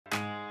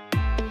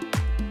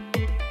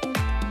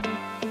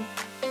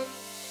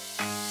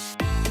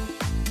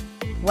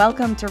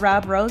Welcome to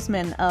Rob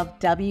Roseman of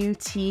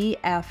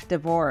WTF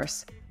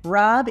Divorce.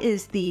 Rob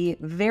is the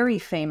very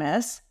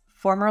famous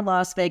former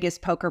Las Vegas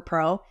poker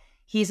pro.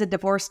 He's a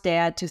divorced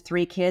dad to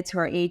 3 kids who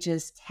are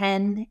ages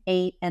 10,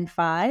 8, and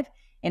 5.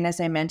 And as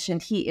I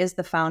mentioned, he is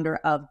the founder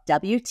of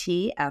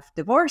WTF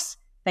Divorce.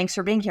 Thanks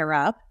for being here,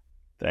 Rob.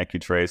 Thank you,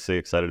 Tracy.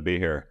 Excited to be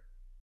here.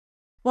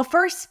 Well,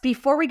 first,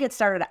 before we get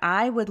started,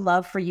 I would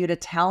love for you to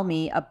tell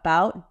me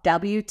about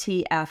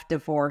WTF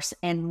Divorce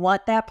and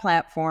what that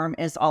platform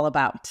is all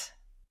about.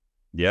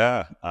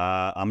 Yeah,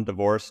 I'm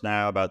divorced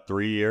now about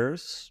 3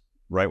 years.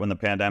 Right when the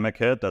pandemic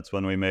hit, that's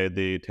when we made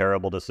the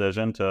terrible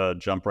decision to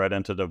jump right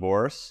into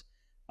divorce.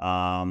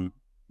 My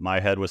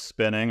head was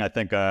spinning. I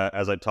think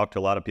as I talked to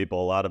a lot of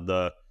people, a lot of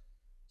the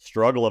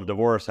struggle of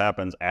divorce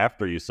happens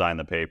after you sign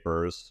the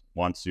papers.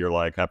 Once you're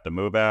like, have to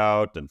move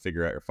out and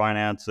figure out your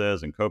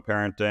finances and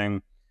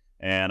co-parenting.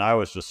 And I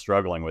was just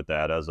struggling with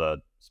that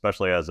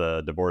especially as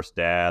a divorced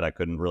dad. I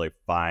couldn't really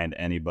find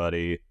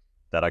anybody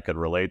that I could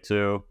relate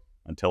to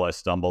until I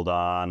stumbled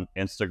on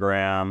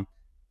Instagram.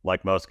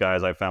 Like most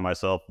guys, I found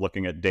myself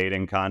looking at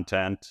dating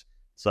content.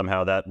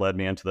 Somehow that led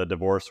me into the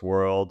divorce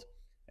world.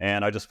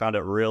 And I just found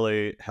it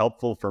really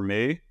helpful for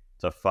me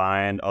to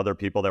find other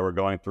people that were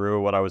going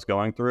through what I was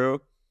going through.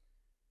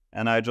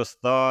 And I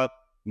just thought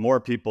more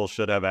people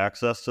should have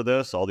access to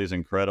this, all these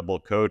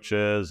incredible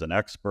coaches and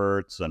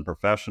experts and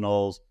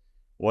professionals.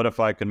 What if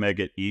I could make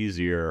it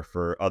easier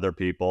for other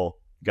people,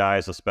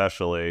 guys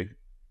especially,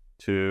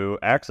 to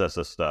access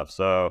this stuff?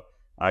 So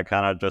I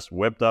kind of just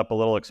whipped up a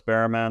little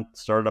experiment,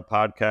 started a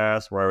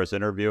podcast where I was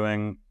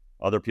interviewing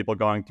other people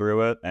going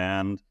through it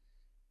and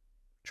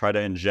try to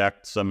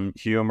inject some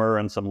humor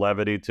and some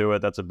levity to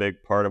it. That's a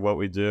big part of what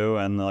we do.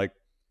 And like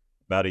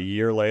about a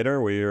year later,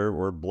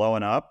 we're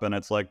blowing up, and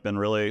it's like been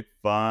really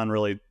fun,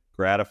 really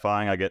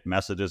gratifying. I get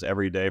messages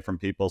every day from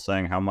people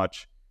saying how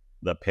much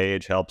the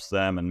page helps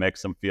them and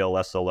makes them feel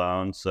less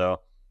alone.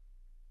 So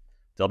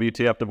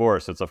WTF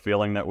Divorce, it's a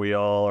feeling that we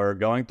all are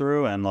going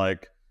through, and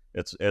like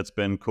it's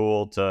been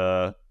cool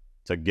to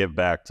give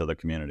back to the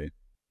community.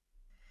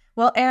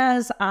 Well,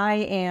 as I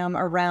am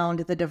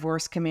around the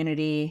divorce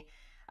community,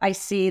 I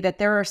see that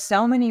there are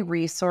so many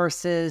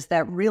resources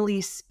that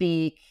really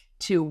speak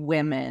to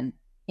women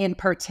in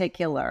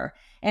particular.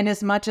 And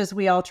as much as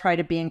we all try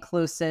to be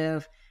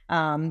inclusive,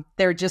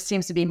 there just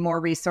seems to be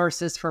more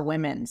resources for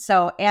women.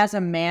 So as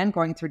a man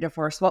going through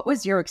divorce, what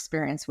was your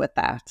experience with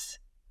that?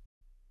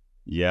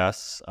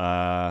 Yes,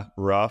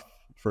 rough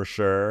for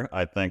sure.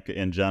 I think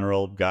in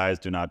general, guys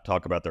do not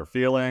talk about their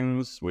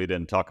feelings. We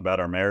didn't talk about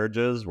our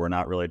marriages. We're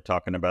not really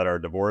talking about our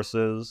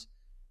divorces.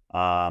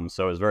 So it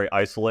was very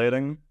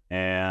isolating.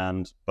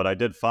 But I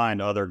did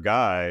find other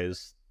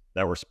guys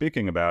that were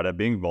speaking about it,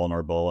 being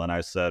vulnerable. And I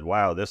said,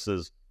 wow,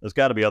 there's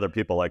got to be other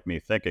people like me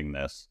thinking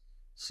this.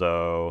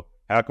 So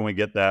how can we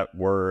get that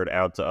word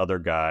out to other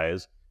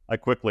guys? I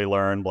quickly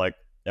learned, like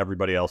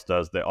everybody else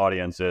does, the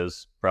audience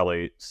is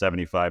probably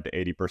 75 to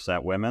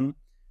 80% women.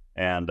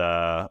 And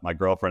my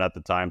girlfriend at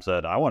the time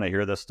said, I want to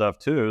hear this stuff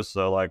too.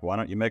 So like, why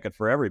don't you make it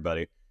for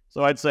everybody?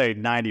 So I'd say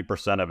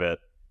 90% of it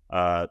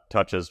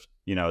touches,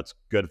 it's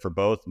good for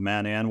both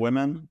men and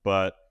women.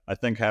 But I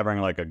think having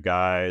like a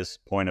guy's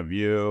point of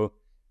view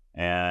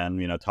and,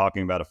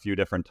 talking about a few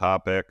different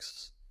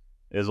topics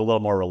is a little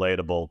more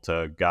relatable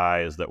to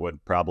guys that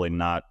would probably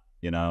not,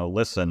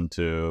 listen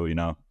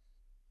to,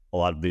 a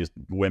lot of these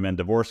women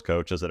divorce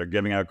coaches that are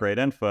giving out great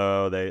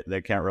info.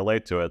 They can't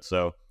relate to it.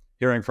 So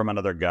hearing from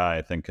another guy,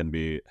 I think, can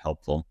be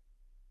helpful.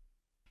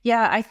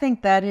 Yeah, I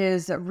think that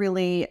is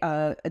really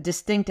a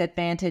distinct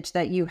advantage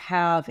that you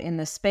have in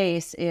the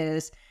space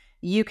is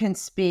you can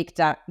speak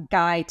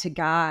guy to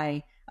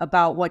guy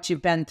about what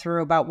you've been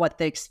through, about what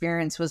the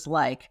experience was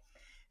like.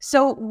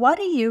 So what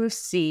do you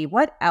see?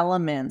 What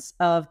elements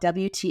of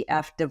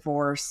WTF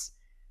Divorce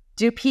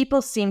do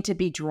people seem to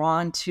be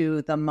drawn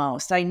to the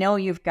most? I know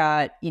you've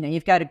got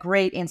a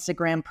great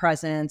Instagram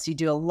presence. You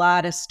do a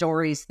lot of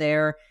stories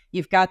there.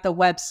 You've got the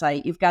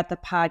website, you've got the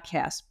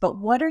podcast, but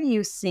what are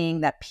you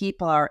seeing that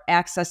people are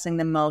accessing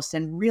the most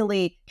and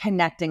really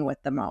connecting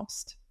with the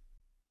most?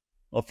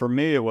 Well, for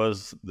me,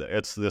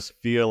 it's this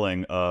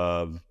feeling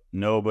of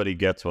nobody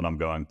gets what I'm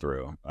going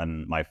through.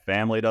 And my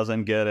family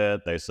doesn't get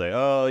it. They say,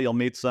 oh, you'll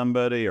meet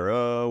somebody, or,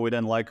 oh, we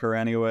didn't like her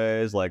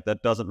anyways. Like,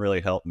 that doesn't really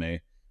help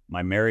me.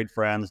 My married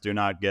friends do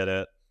not get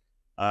it.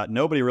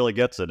 Nobody really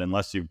gets it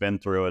unless you've been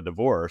through a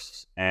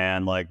divorce.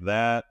 And like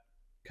that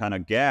kind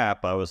of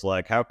gap, I was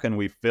like, how can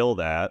we fill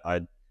that?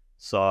 I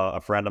saw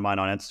a friend of mine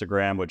on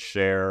Instagram would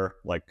share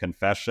like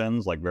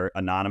confessions, like very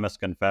anonymous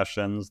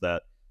confessions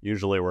that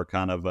usually were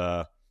kind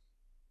of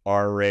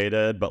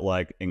R-rated, but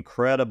like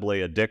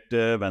incredibly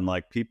addictive, and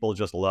like people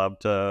just love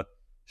to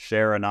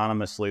share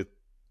anonymously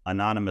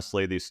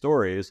these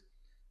stories.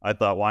 I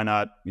thought, why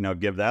not,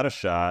 give that a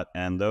shot?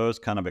 And those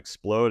kind of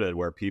exploded,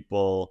 where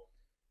people,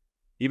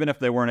 even if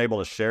they weren't able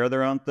to share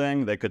their own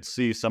thing, they could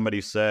see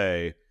somebody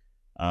say,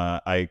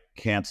 I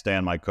can't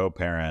stand my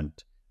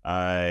co-parent.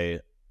 I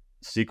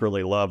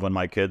secretly love when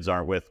my kids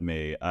aren't with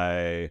me.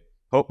 I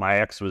hope my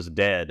ex was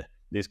dead.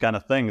 these kind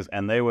of things.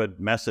 And they would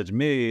message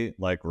me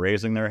like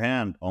raising their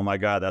hand. Oh my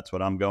God, that's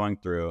what I'm going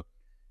through.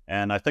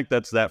 And I think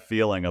that's that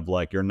feeling of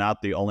like, you're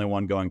not the only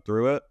one going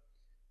through it.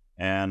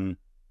 And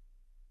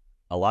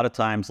a lot of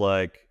times,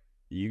 like,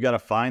 you got to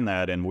find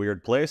that in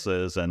weird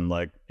places, and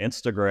like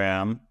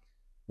Instagram,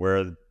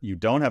 where you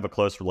don't have a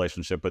close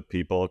relationship with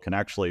people, can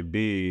actually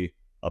be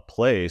a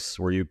place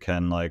where you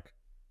can like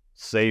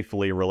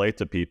safely relate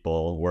to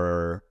people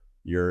where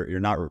you're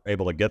not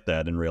able to get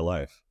that in real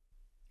life.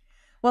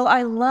 Well,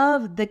 I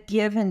love the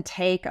give and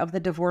take of the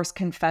divorce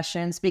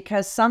confessions,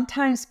 because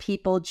sometimes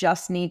people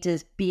just need to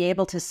be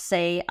able to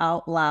say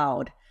out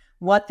loud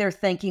what they're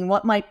thinking,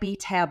 what might be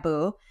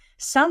taboo.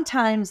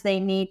 Sometimes they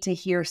need to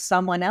hear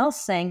someone else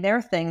saying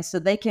their things so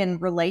they can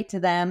relate to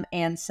them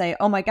and say,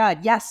 oh my God,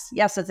 yes,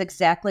 that's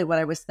exactly what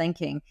I was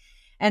thinking.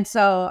 And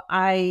so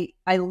I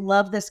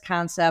love this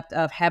concept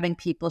of having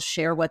people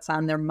share what's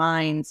on their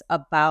minds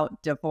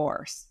about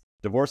divorce.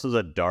 Divorce is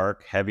a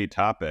dark, heavy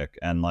topic,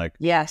 and like, I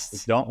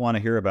Yes. don't want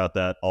to hear about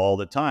that all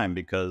the time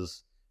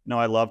because,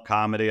 I love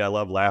comedy. I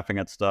love laughing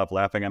at stuff,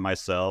 laughing at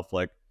myself.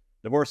 Like,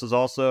 divorce is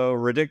also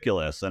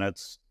ridiculous, and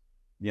it's,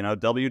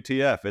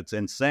 WTF, it's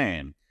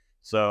insane.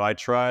 So I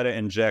try to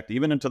inject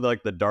even into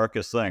like the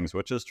darkest things,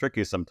 which is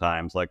tricky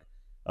sometimes, like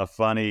a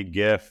funny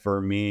GIF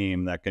or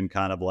meme that can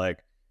kind of like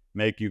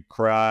make you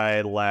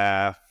cry,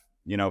 laugh,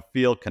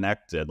 feel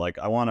connected. Like,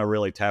 I want to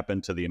really tap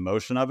into the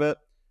emotion of it.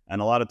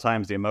 And a lot of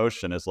times the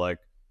emotion is like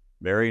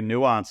very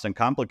nuanced and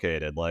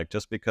complicated. Like,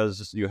 just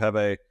because you have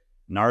a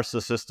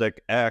narcissistic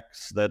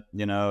ex that,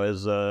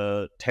 is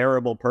a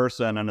terrible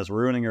person and is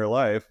ruining your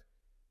life,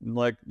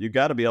 like, you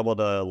got to be able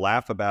to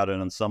laugh about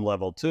it on some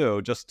level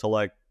too, just to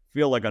like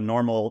feel like a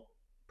normal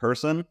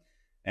person.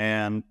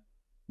 And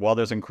while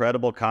there's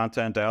incredible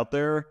content out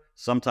there,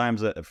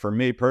 sometimes for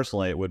me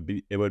personally, it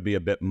would be a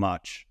bit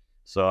much.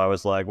 So I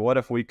was like, what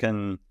if we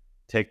can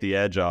take the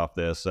edge off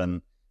this?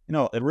 And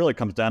it really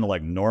comes down to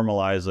like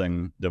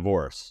normalizing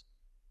divorce.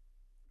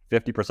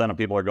 50% of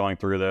people are going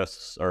through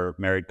this, or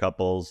married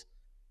couples.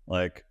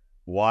 Like,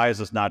 why is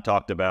this not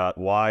talked about?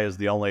 Why is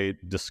the only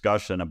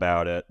discussion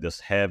about it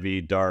this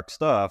heavy, dark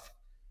stuff?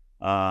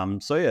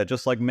 So yeah,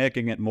 just like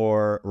making it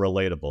more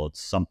relatable.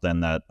 It's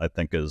something that I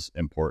think is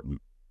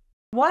important.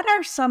 What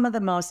are some of the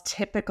most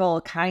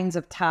typical kinds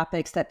of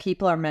topics that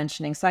people are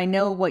mentioning? So I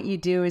know what you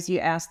do is you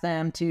ask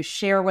them to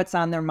share what's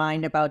on their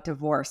mind about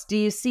divorce. Do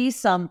you see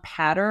some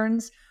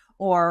patterns,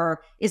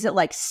 or is it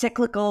like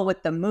cyclical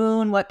with the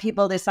moon, what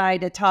people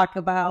decide to talk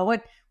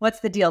about?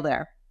 What's the deal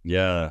there?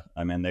 Yeah,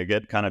 I mean, they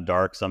get kind of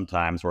dark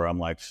sometimes where I'm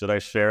like, should I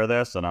share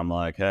this? And I'm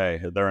like, hey,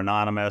 they're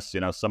anonymous,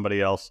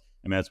 somebody else.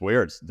 I mean, it's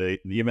weird.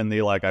 Even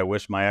the like, I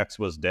wish my ex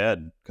was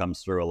dead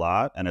comes through a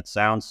lot. And it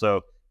sounds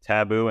so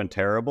taboo and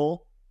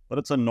terrible, but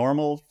it's a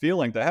normal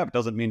feeling to have. It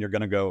doesn't mean you're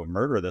going to go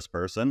murder this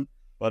person,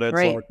 but it's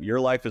Right. like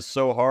your life is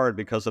so hard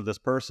because of this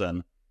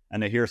person.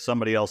 And to hear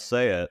somebody else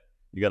say it,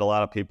 you get a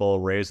lot of people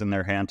raising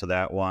their hand to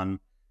that one.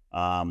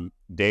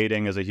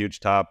 Dating is a huge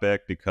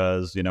topic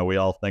because, we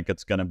all think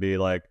it's going to be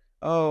like,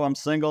 oh, I'm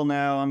single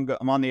now.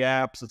 I'm on the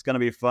apps. It's going to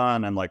be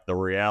fun. And like, the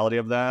reality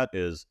of that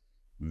is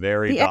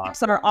very The daunting.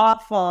 apps are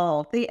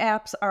awful. The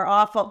apps are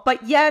awful,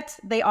 but yet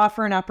they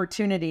offer an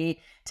opportunity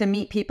to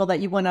meet people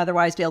that you wouldn't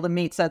otherwise be able to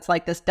meet. So it's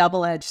like this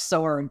double-edged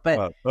sword.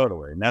 But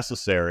Totally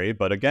necessary.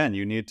 But again,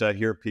 you need to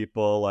hear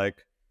people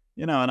like,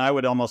 and I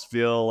would almost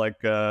feel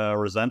like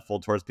resentful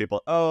towards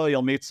people. Oh,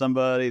 you'll meet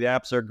somebody. The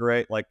apps are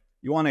great. Like,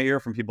 you want to hear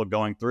from people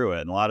going through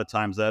it. And a lot of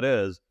times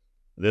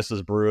this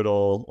is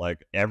brutal.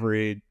 Like,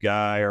 every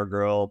guy or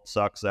girl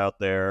sucks out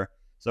there.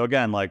 So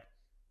again, like,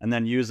 and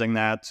then using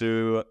that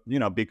to,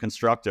 be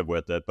constructive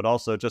with it, but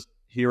also just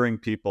hearing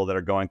people that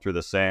are going through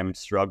the same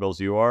struggles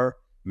you are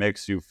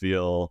makes you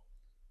feel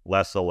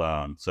less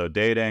alone. So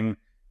dating,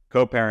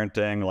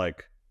 co-parenting,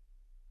 like,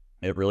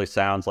 it really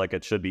sounds like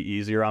it should be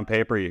easier on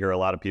paper. You hear a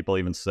lot of people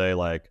even say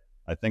like,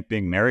 I think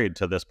being married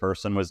to this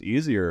person was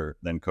easier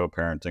than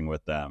co-parenting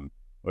with them,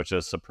 which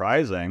is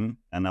surprising.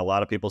 And a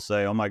lot of people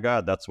say, oh my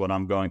God, that's what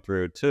I'm going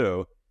through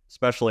too,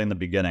 especially in the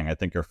beginning. I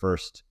think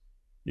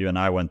even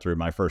I went through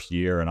my first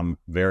year, and I'm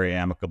very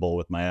amicable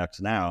with my ex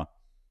now.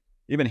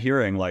 Even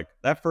hearing like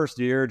that first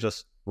year,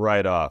 just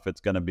right off, it's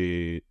going to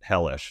be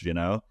hellish,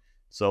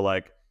 So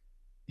like,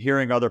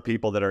 hearing other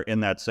people that are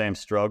in that same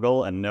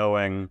struggle and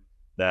knowing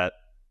that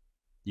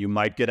you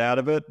might get out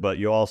of it, but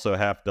you also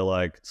have to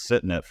like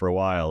sit in it for a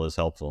while is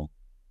helpful.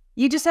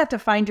 you just have to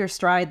find your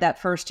stride that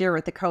first year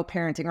with the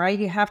co-parenting, right?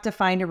 You have to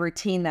find a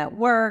routine that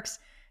works,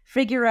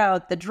 figure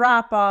out the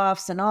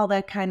drop-offs and all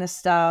that kind of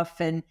stuff,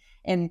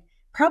 and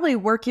probably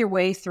work your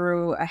way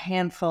through a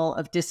handful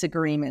of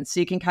disagreements so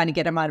you can kind of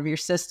get them out of your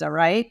system,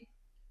 right?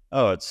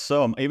 Oh, it's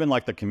so, even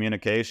like the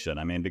communication.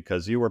 I mean,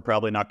 because you were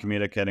probably not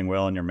communicating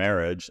well in your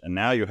marriage, and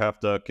now you have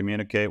to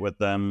communicate with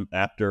them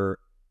after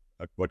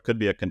what could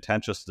be a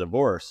contentious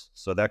divorce.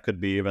 So that could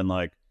be even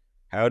like,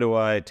 how do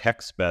I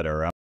text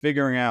better? I'm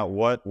figuring out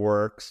what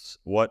works,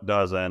 what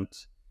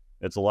doesn't.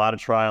 It's a lot of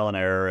trial and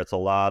error. It's a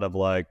lot of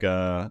like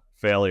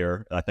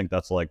failure. I think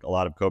that's like a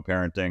lot of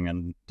co-parenting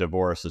and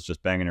divorce is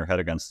just banging your head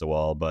against the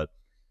wall. But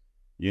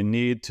you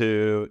need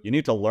to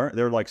learn.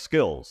 They're like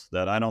skills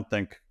that I don't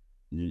think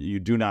you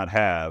do not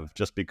have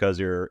just because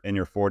you're in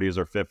your 40s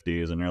or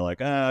 50s and you're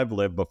like, I've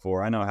lived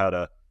before. I know how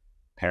to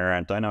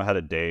parent. I know how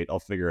to date. I'll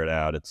figure it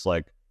out. It's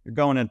like you're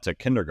going into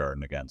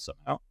kindergarten again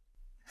somehow.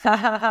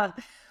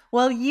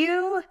 Well,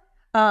 you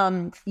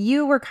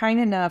were kind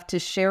enough to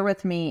share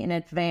with me in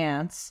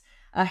advance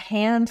a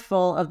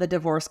handful of the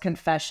divorce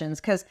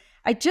confessions, because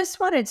I just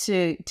wanted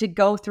to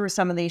go through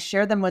some of these,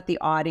 share them with the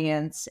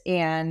audience,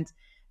 and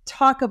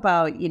talk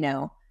about,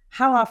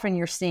 how often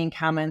you're seeing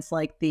comments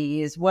like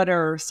these. What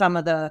are some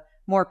of the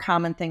more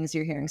common things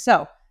you're hearing?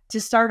 So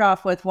to start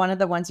off with, one of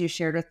the ones you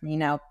shared with me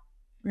now,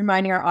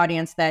 reminding our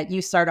audience that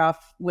you start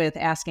off with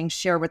asking,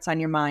 share what's on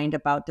your mind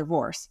about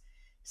divorce.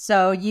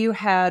 So you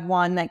had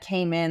one that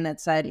came in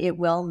that said, it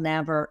will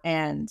never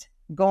end,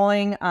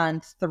 going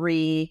on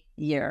 3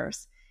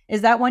 years.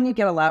 Is that one you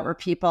get a lot, where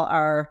people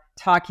are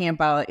talking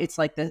about it's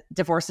like the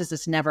divorce is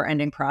this never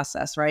ending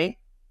process, right?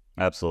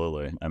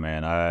 Absolutely. I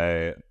mean,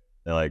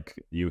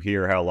 you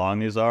hear how long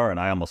these are, and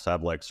I almost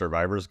have like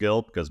survivor's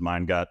guilt because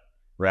mine got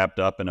wrapped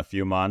up in a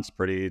few months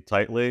pretty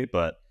tightly.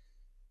 But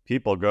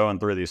people going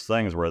through these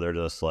things where they're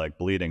just like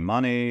bleeding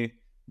money,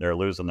 they're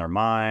losing their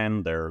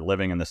mind, they're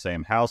living in the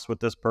same house with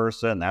this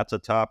person. That's a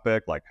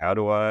topic. Like,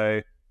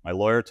 my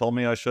lawyer told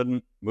me I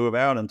shouldn't move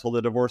out until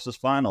the divorce is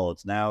final.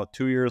 It's now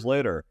 2 years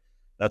later.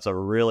 That's a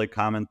really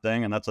common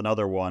thing. And that's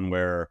another one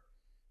where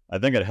I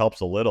think it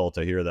helps a little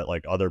to hear that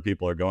like other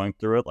people are going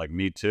through it, like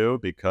me too,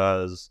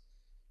 because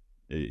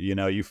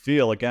you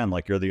feel again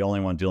like you're the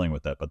only one dealing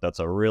with it. But that's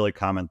a really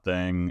common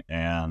thing.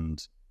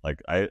 And like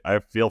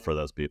I feel for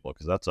those people,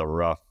 because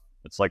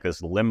it's like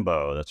this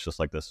limbo. That's just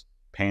like this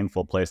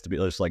painful place to be.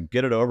 Just like,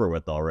 get it over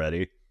with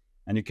already.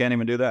 And you can't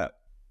even do that.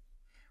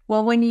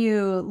 Well, when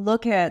you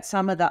look at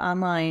some of the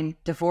online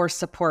divorce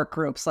support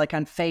groups, like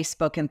on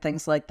Facebook and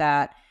things like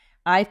that,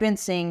 I've been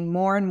seeing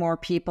more and more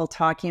people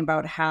talking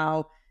about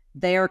how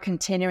they are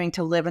continuing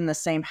to live in the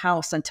same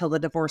house until the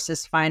divorce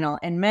is final.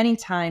 And many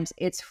times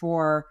it's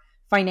for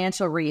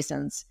financial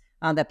reasons,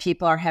 that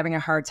people are having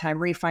a hard time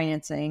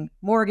refinancing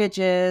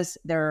mortgages.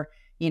 They're,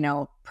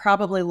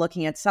 probably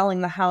looking at selling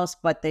the house,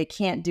 but they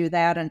can't do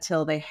that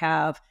until they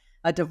have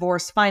a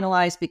divorce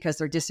finalized because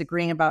they're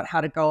disagreeing about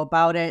how to go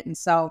about it. And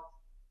so,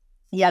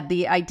 yeah,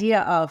 the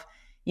idea of,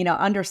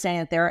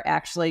 understanding that there are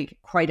actually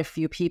quite a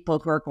few people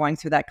who are going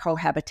through that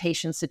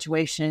cohabitation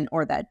situation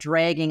or that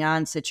dragging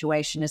on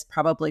situation is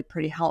probably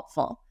pretty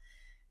helpful.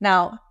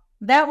 Now,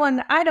 that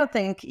one, I don't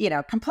think,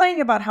 complaining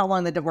about how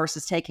long the divorce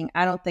is taking,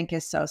 I don't think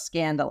is so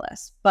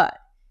scandalous. But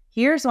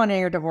here's one of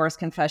your divorce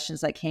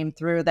confessions that came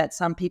through that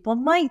some people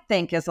might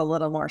think is a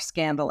little more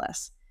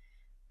scandalous.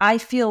 I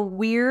feel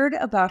weird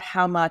about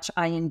how much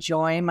I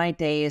enjoy my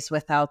days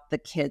without the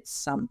kids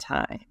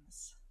sometimes.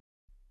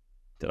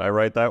 Did I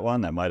write that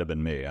one? That might have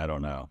been me. I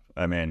don't know.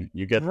 I mean,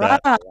 you get Rob.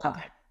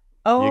 that.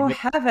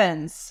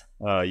 Heavens.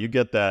 You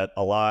get that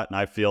a lot, and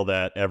I feel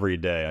that every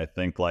day. I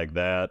think like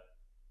that.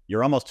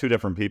 You're almost two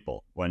different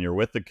people when you're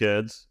with the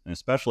kids, and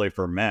especially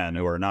for men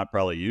who are not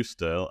probably used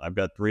to. I've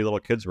got 3 little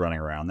kids running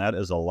around. That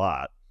is a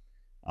lot.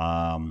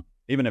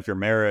 Even if your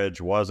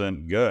marriage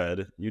wasn't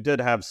good, you did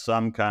have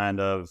some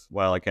kind of,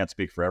 well, I can't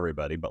speak for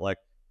everybody, but like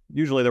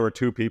usually there were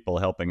 2 people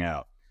helping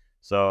out.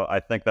 So I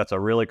think that's a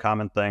really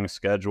common thing.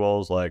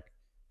 Schedules, like,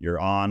 you're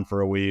on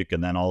for a week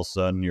and then all of a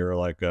sudden you're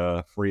like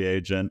a free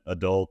agent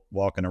adult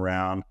walking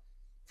around.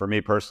 For me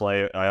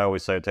personally, I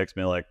always say it takes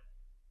me like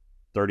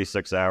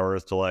 36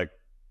 hours to like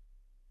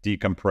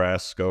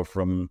decompress, go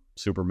from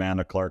Superman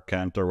to Clark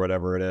Kent or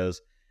whatever it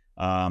is.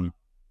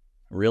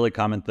 Really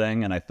common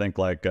thing. And I think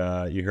like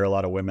you hear a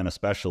lot of women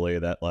especially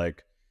that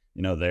like,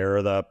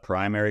 they're the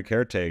primary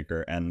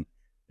caretaker. And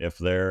if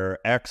their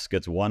ex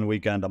gets 1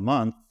 weekend a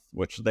month,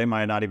 which they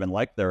might not even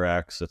like their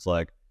ex, it's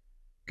like,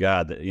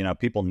 God,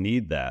 people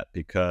need that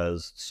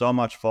because so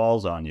much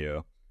falls on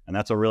you. And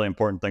that's a really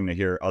important thing to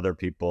hear other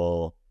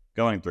people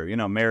going through.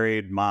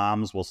 Married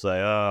moms will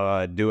say, oh,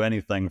 I'd do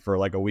anything for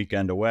like a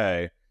weekend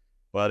away.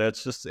 But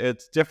it's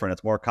different.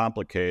 It's more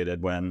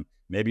complicated when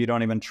maybe you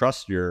don't even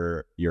trust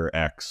your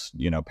ex,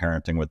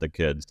 parenting with the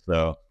kids.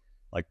 So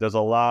like there's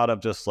a lot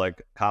of just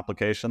like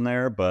complication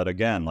there. But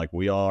again, like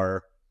we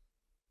are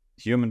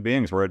human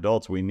beings. We're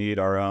adults. We need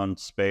our own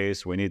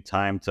space. We need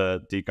time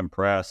to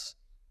decompress.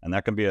 And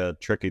that can be a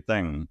tricky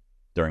thing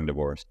during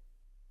divorce.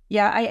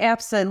 Yeah, I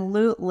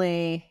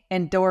absolutely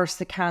endorse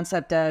the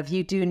concept of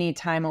you do need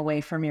time away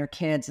from your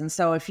kids. And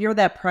so if you're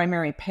that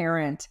primary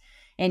parent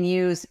and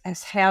you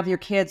have your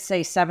kids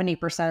say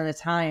 70% of the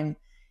time,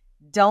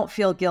 don't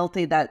feel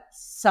guilty that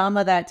some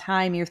of that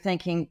time you're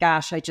thinking,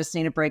 gosh, I just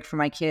need a break from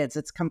my kids.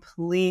 It's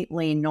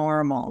completely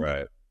normal.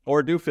 Right.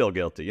 Or do feel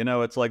guilty.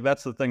 It's like,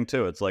 that's the thing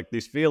too. It's like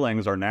these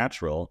feelings are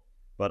natural,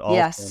 but also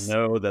Yes.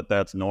 know that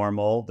that's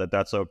normal, that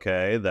that's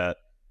okay, that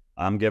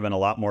I'm given a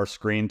lot more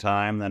screen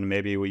time than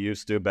maybe we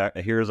used to back.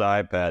 Here's an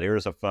iPad,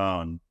 here's a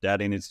phone,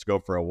 daddy needs to go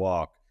for a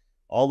walk.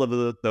 All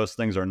of those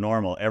things are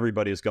normal.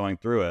 Everybody's going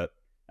through it.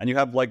 And you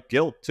have like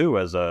guilt too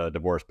as a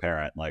divorced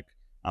parent. Like,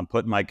 I'm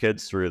putting my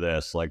kids through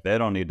this. Like, they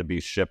don't need to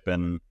be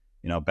shipping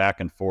back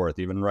and forth.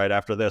 Even right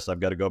after this, I've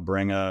got to go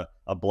bring a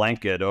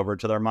blanket over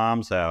to their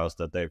mom's house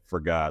that they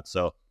forgot.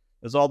 So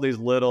there's all these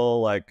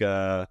little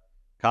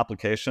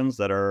complications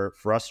that are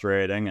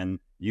frustrating, and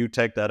you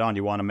take that on.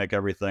 You want to make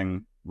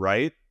everything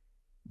right,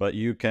 but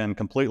you can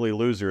completely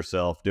lose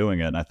yourself doing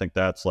it. And I think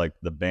that's like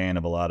the bane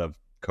of a lot of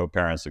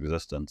co-parents'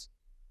 existence.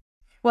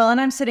 Well,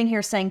 and I'm sitting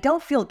here saying,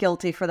 don't feel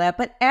guilty for that,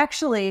 but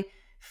actually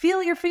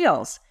feel your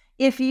feels.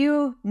 If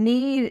you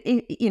need,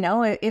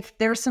 if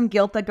there's some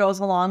guilt that goes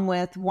along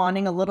with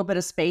wanting a little bit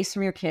of space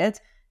from your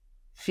kids,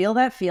 feel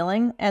that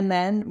feeling and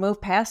then move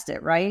past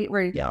it, right?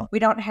 We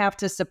don't have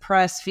to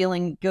suppress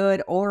feeling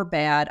good or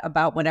bad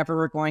about whatever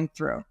we're going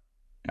through.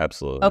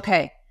 Absolutely.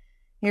 Okay,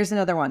 here's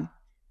another one.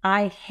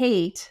 I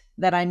hate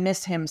that I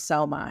miss him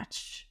so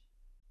much.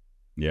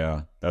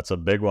 Yeah, that's a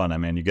big one. I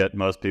mean, you get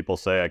most people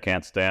say, I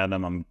can't stand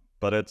him,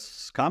 but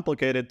it's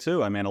complicated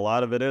too. I mean, a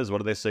lot of it is, what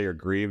do they say? You're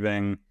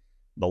grieving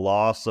the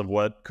loss of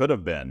what could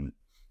have been.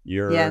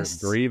 You're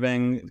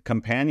grieving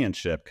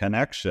companionship,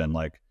 connection.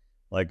 Like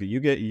you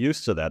get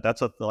used to that.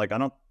 That's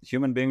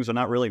human beings are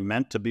not really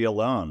meant to be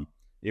alone.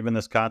 Even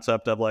this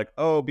concept of like,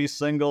 oh, be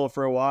single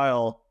for a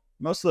while.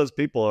 Most of those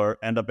people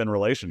end up in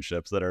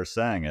relationships that are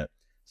saying it.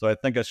 So I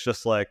think it's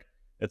just like,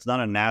 it's not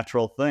a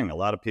natural thing. A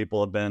lot of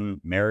people have been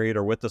married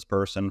or with this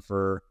person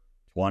for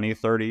 20,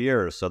 30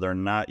 years. So they're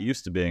not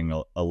used to being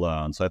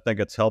alone. So I think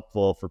it's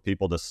helpful for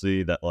people to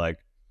see that like,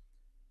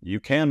 you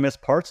can miss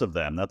parts of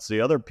them. That's the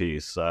other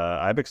piece.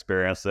 I've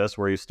experienced this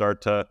where you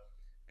start to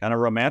kind of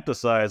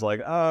romanticize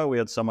like, oh, we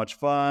had so much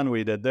fun.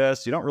 We did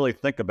this. You don't really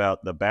think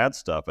about the bad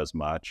stuff as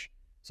much.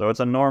 So it's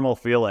a normal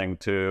feeling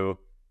to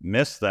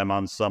miss them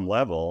on some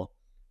level.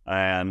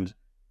 And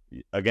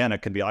again,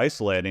 it can be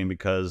isolating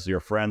because your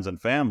friends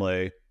and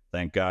family,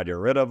 thank God you're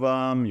rid of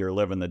them. You're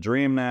living the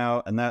dream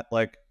now. And that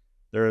like,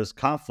 there's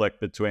conflict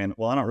between,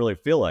 well, I don't really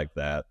feel like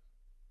that.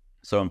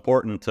 So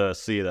important to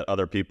see that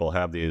other people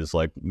have these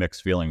like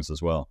mixed feelings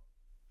as well.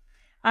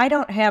 I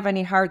don't have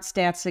any hard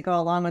stats to go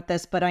along with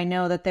this, but I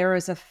know that there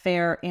is a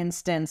fair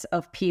instance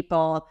of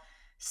people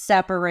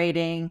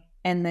separating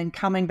and then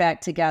coming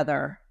back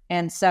together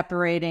and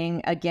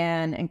separating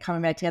again and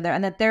coming back together.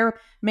 And that there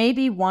may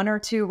be one or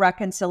two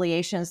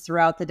reconciliations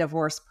throughout the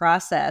divorce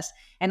process.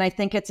 And I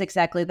think it's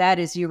exactly that,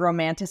 is you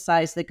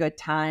romanticize the good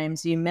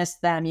times, you miss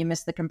them, you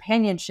miss the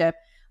companionship.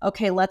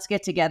 Okay, let's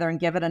get together and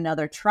give it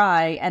another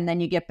try. And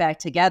then you get back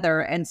together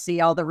and see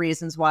all the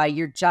reasons why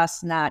you're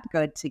just not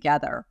good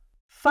together.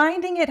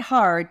 Finding it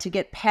hard to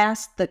get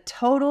past the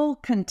total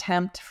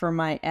contempt for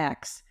my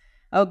ex.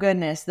 Oh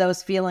goodness,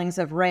 those feelings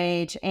of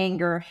rage,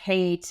 anger,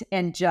 hate,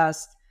 and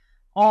just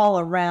all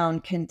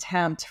around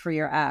contempt for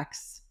your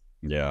ex.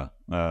 Yeah,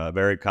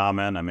 very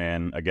common. I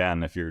mean,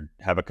 again, if you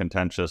have a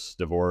contentious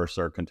divorce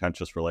or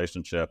contentious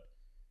relationship,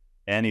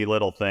 any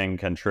little thing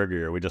can trigger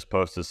you. We just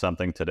posted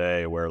something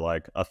today where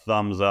like a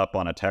thumbs up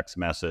on a text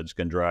message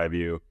can drive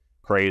you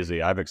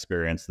crazy. I've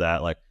experienced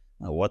that. Like,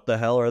 oh, what the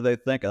hell are they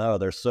thinking? Oh,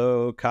 they're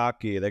so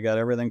cocky. They got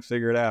everything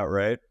figured out,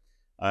 right?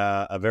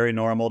 Very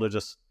normal to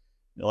just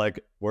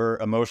like, we're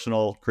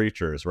emotional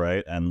creatures,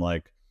 right? And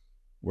like,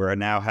 we're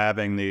now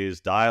having these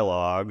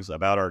dialogues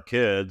about our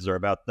kids or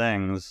about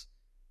things.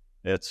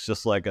 It's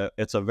just like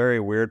it's a very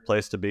weird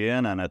place to be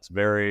in. And it's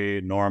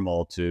very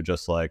normal to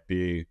just like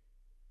be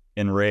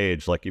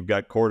enraged. Like you've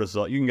got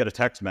cortisol, you can get a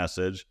text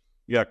message,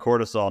 you got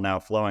cortisol now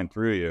flowing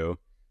through you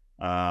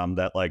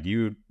that like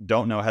you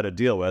don't know how to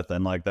deal with.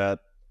 And like that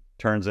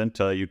turns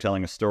into you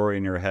telling a story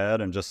in your head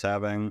and just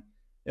having,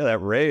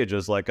 that rage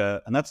is like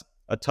and that's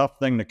a tough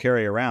thing to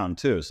carry around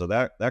too. So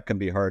that can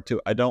be hard too.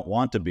 I don't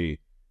want to be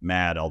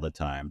mad all the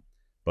time,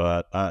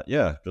 but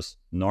just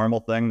normal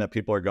thing that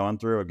people are going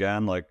through.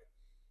 Again, like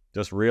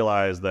just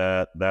realize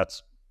that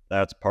that's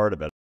part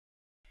of it.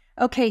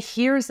 Okay,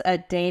 here's a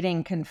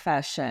dating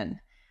confession.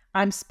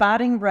 I'm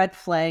spotting red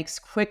flags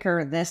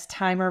quicker this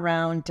time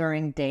around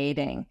during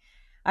dating.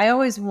 I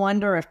always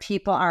wonder if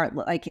people aren't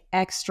like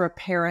extra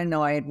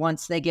paranoid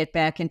once they get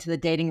back into the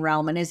dating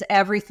realm, and is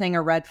everything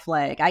a red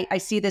flag? I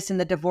see this in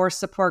the divorce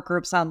support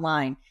groups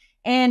online.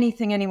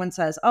 Anything anyone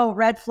says, oh,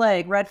 red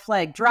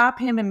flag, drop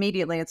him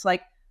immediately. It's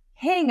like,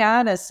 hang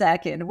on a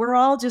second. We're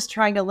all just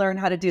trying to learn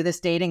how to do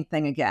this dating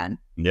thing again.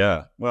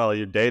 Yeah. Well,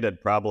 I'm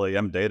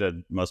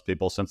dated most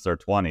people since their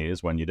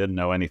 20s when you didn't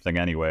know anything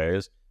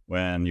anyways,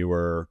 when you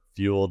were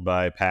fueled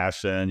by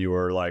passion, you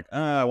were like,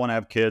 I want to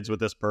have kids with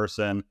this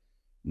person.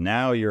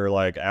 Now you're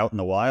like out in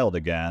the wild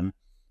again.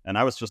 And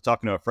I was just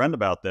talking to a friend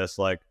about this.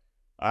 Like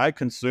I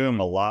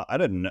consume a lot. I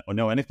didn't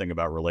know anything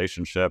about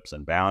relationships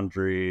and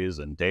boundaries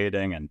and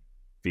dating and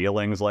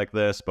feelings like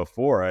this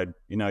before.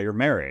 You're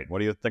married.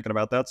 What are you thinking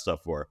about that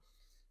stuff for?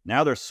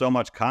 Now there's so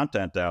much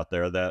content out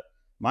there that,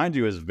 mind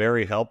you, is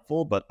very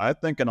helpful, but I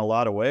think in a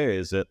lot of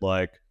ways it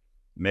like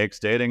makes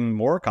dating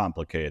more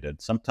complicated.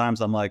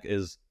 Sometimes I'm like,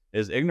 is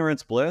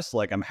ignorance bliss?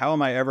 Like, how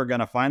am I ever going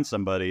to find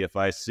somebody if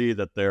I see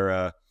that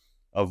they're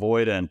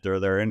avoidant or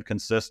they're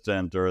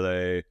inconsistent or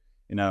they,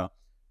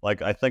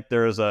 like, I think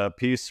there's a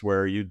piece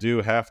where you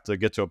do have to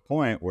get to a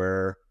point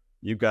where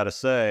you've got to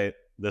say,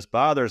 this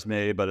bothers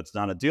me, but it's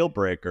not a deal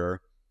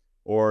breaker.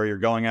 or you're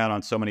going out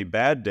on so many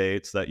bad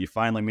dates that you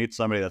finally meet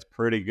somebody that's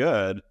pretty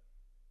good.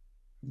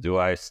 Do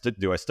I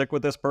stick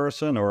with this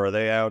person, or are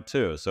they out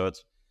too? So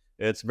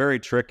it's very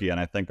tricky, and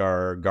I think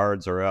our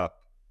guards are up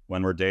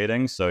when we're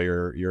dating. So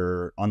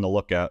you're on the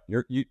lookout.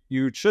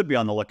 You should be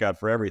on the lookout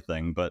for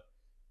everything, but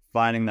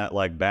finding that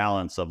like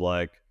balance of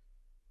like,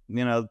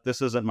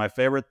 this isn't my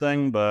favorite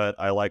thing, but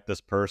I like this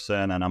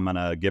person and I'm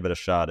gonna give it a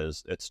shot.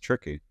 It's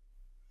tricky.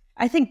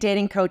 I think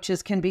dating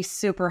coaches can be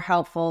super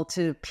helpful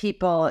to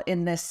people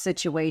in this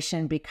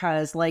situation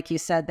because, like you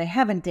said, they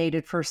haven't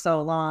dated for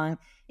so long.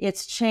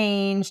 It's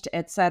changed,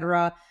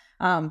 etc.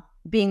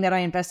 Being that I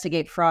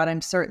investigate fraud,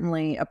 I'm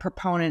certainly a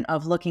proponent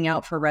of looking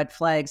out for red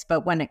flags.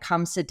 But when it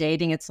comes to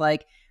dating, it's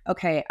like,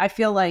 okay, I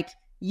feel like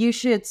you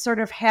should sort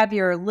of have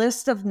your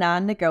list of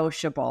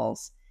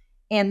non-negotiables.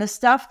 And the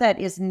stuff that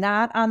is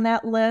not on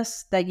that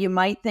list that you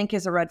might think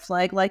is a red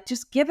flag, like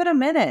just give it a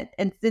minute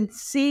and then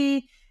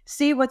see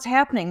what's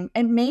happening.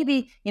 And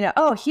maybe,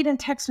 oh, he didn't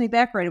text me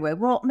back right away.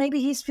 Well, maybe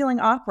he's feeling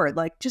awkward.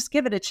 Like just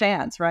give it a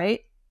chance,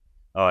 right?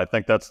 Oh, I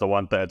think that's the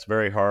one thing. It's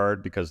very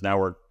hard because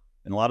now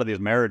in a lot of these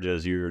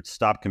marriages, you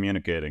stop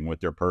communicating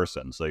with your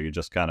person. So you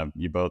just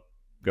you both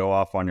go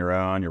off on your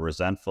own, you're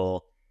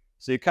resentful.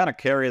 So you kind of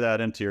carry that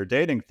into your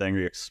dating thing.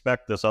 You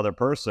expect this other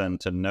person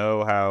to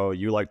know how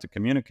you like to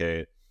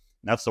communicate.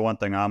 And that's the one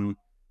thing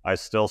I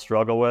still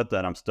struggle with,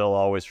 and I'm still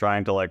always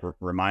trying to like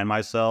remind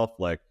myself,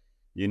 like,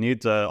 you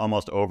need to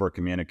almost over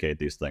communicate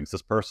these things.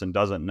 This person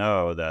doesn't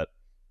know that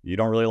you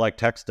don't really like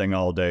texting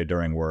all day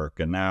during work.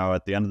 And now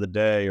at the end of the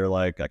day, you're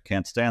like, I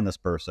can't stand this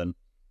person.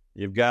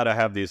 You've got to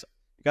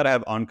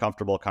have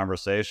uncomfortable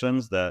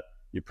conversations that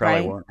you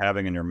probably weren't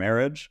having in your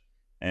marriage.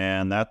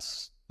 And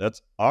that's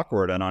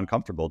awkward and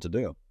uncomfortable to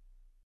do.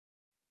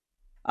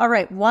 All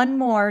right. One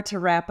more to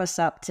wrap us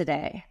up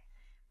today.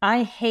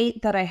 I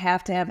hate that I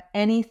have to have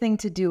anything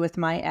to do with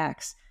my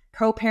ex.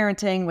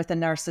 Co-parenting with a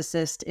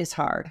narcissist is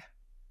hard.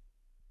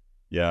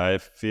 Yeah, I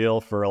feel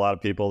for a lot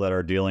of people that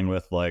are dealing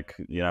with like,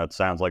 it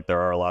sounds like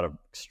there are a lot of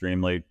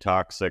extremely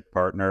toxic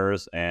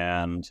partners,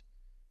 and,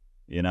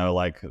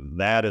 like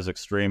that is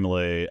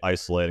extremely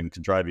isolating,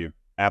 can drive you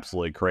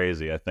absolutely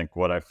crazy. I think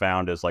what I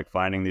found is like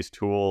finding these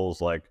tools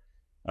like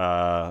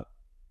Our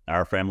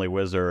Family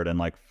Wizard and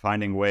like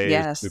finding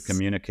ways to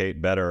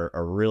communicate better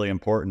are really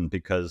important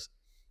because,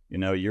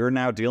 you're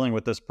now dealing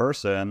with this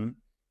person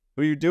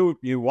who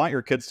you want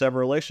your kids to have a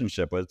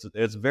relationship with.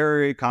 It's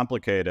very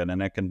complicated,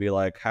 and it can be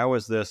like, how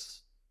is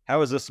this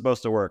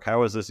supposed to work?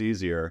 How is this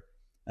easier?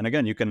 And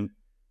again, you can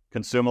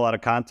consume a lot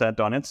of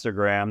content on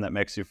Instagram that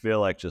makes you feel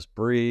like just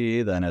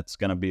breathe and it's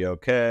going to be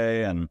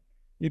okay. And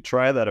you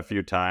try that a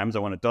few times,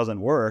 and when it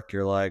doesn't work,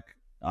 you're like,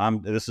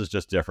 this is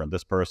just different.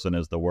 This person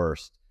is the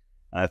worst.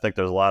 And I think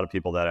there's a lot of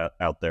people that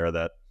out there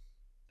that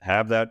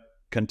have that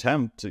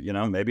contempt,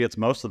 maybe it's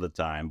most of the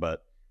time,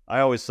 but I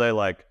always say,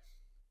 like,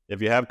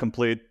 if you have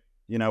complete,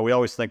 we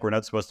always think we're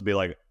not supposed to be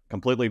like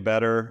completely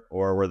better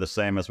or we're the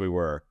same as we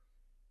were.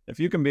 If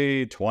you can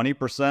be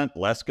 20%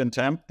 less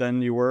contempt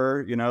than you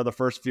were, the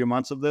first few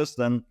months of this,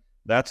 then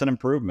that's an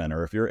improvement.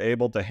 Or if you're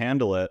able to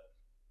handle it,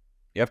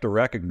 you have to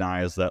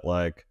recognize that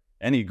like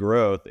any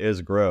growth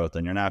is growth,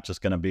 and you're not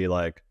just going to be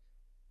like,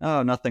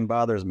 oh, nothing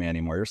bothers me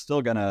anymore. You're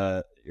still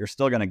gonna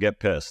get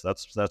pissed.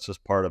 That's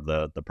just part of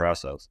the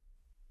process.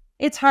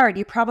 It's hard.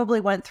 You probably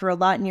went through a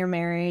lot in your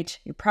marriage.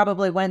 You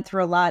probably went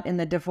through a lot in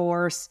the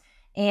divorce.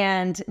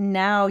 And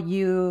now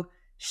you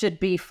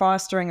should be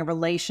fostering a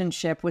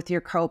relationship with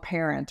your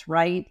co-parent,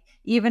 right?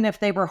 Even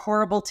if they were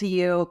horrible to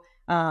you,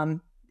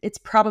 it's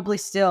probably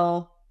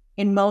still,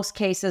 in most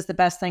cases, the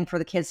best thing for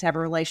the kids to have a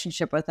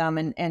relationship with them.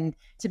 And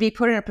to be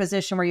put in a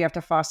position where you have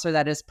to foster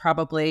that is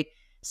probably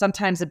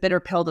sometimes a bitter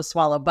pill to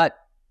swallow. But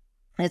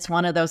it's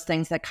one of those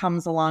things that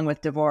comes along with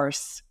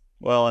divorce.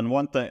 Well, and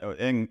one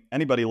thing,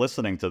 anybody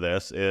listening to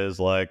this is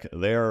like,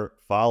 they're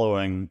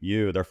following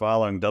you. They're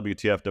following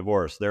WTF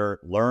Divorce. They're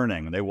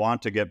learning. They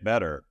want to get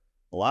better.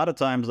 A lot of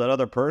times that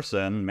other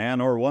person,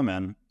 man or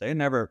woman, they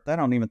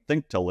don't even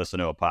think to listen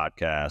to a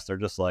podcast. They're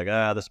just like,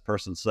 this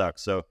person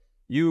sucks. So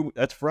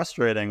it's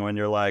frustrating when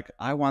you're like,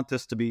 I want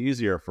this to be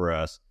easier for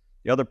us.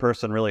 The other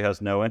person really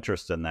has no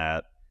interest in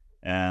that.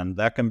 And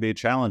that can be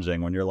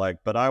challenging when you're like,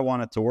 but I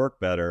want it to work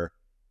better.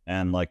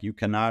 And like, you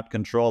cannot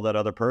control that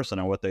other person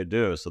and what they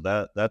do. So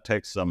that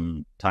takes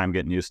some time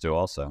getting used to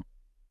also.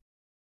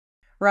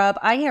 Rob,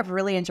 I have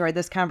really enjoyed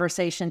this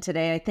conversation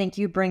today. I think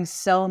you bring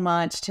so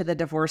much to the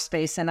divorce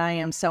space, and I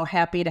am so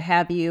happy to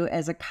have you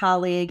as a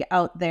colleague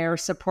out there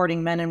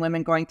supporting men and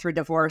women going through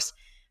divorce.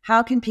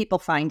 How can people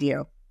find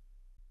you?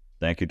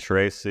 Thank you,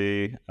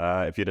 Tracy.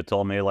 If you'd have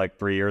told me like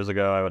 3 years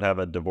ago I would have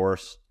a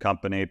divorce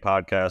company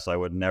podcast, I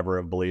would never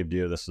have believed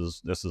you. This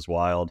is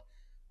wild.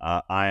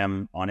 I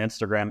am on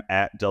Instagram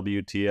at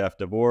WTF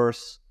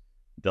Divorce,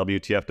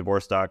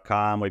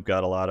 WTFdivorce.com. We've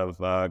got a lot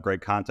of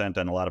great content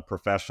and a lot of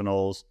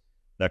professionals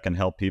that can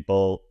help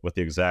people with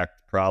the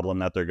exact problem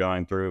that they're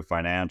going through: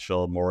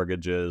 financial,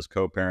 mortgages,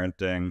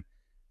 co-parenting.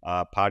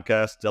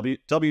 Podcast,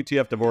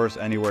 WTF Divorce,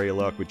 anywhere you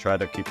look. We try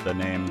to keep the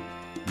name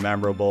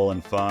memorable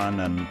and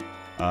fun, and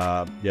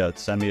yeah,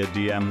 send me a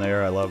DM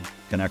there. I love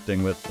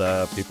connecting with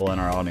people in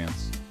our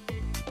audience.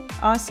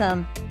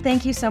 Awesome.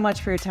 Thank you so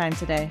much for your time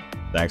today.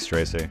 Thanks,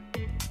 Tracy.